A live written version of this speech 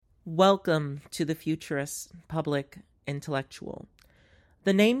Welcome to the Futurist Public Intellectual.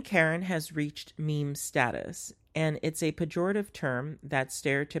 The name Karen has reached meme status, and it's a pejorative term that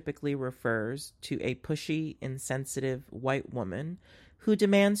stereotypically refers to a pushy, insensitive white woman who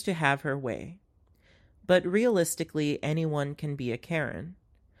demands to have her way. But realistically, anyone can be a Karen.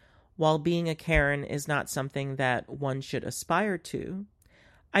 While being a Karen is not something that one should aspire to,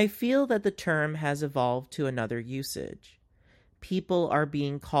 I feel that the term has evolved to another usage. People are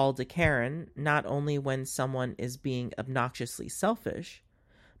being called a Karen not only when someone is being obnoxiously selfish,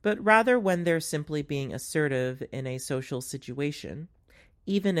 but rather when they're simply being assertive in a social situation,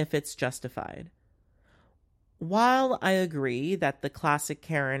 even if it's justified. While I agree that the classic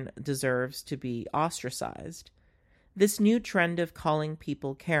Karen deserves to be ostracized, this new trend of calling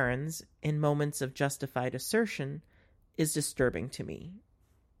people Karens in moments of justified assertion is disturbing to me.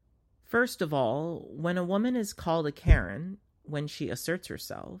 First of all, when a woman is called a Karen, when she asserts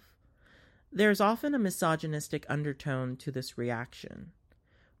herself, there's often a misogynistic undertone to this reaction.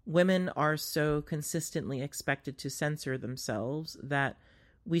 Women are so consistently expected to censor themselves that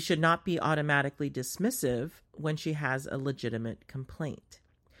we should not be automatically dismissive when she has a legitimate complaint.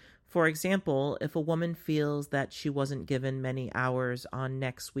 For example, if a woman feels that she wasn't given many hours on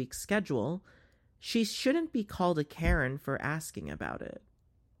next week's schedule, she shouldn't be called a Karen for asking about it.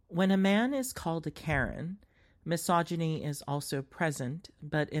 When a man is called a Karen, misogyny is also present,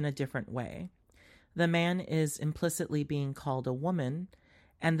 but in a different way. The man is implicitly being called a woman,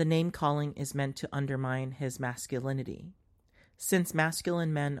 and the name-calling is meant to undermine his masculinity. Since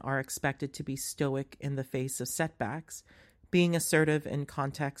masculine men are expected to be stoic in the face of setbacks, being assertive in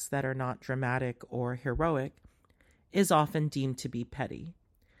contexts that are not dramatic or heroic is often deemed to be petty.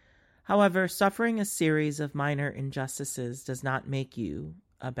 However, suffering a series of minor injustices does not make you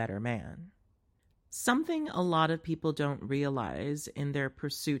a better man. Something a lot of people don't realize in their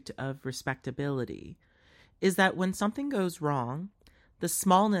pursuit of respectability is that when something goes wrong, the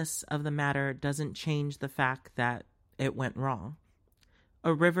smallness of the matter doesn't change the fact that it went wrong.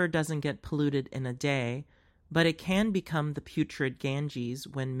 A river doesn't get polluted in a day, but it can become the putrid Ganges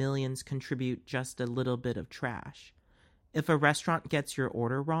when millions contribute just a little bit of trash. If a restaurant gets your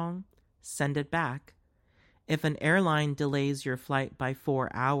order wrong, send it back. If an airline delays your flight by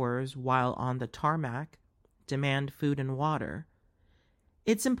 4 hours while on the tarmac, demand food and water.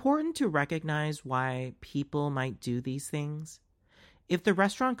 It's important to recognize why people might do these things. If the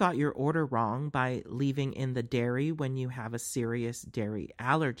restaurant got your order wrong by leaving in the dairy when you have a serious dairy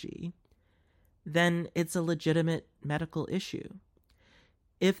allergy, then it's a legitimate medical issue.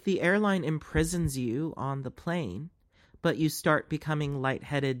 If the airline imprisons you on the plane, but you start becoming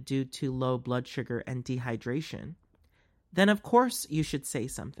lightheaded due to low blood sugar and dehydration, then of course you should say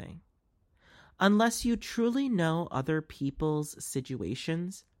something. Unless you truly know other people's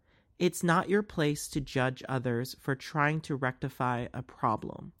situations, it's not your place to judge others for trying to rectify a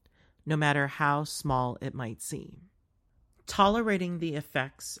problem, no matter how small it might seem. Tolerating the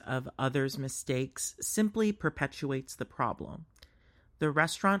effects of others' mistakes simply perpetuates the problem. The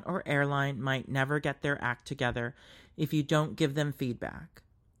restaurant or airline might never get their act together if you don't give them feedback.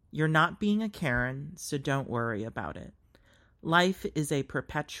 You're not being a Karen, so don't worry about it. Life is a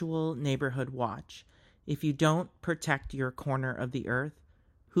perpetual neighborhood watch. If you don't protect your corner of the earth,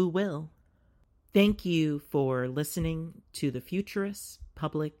 who will? Thank you for listening to the Futurist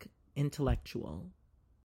Public Intellectual.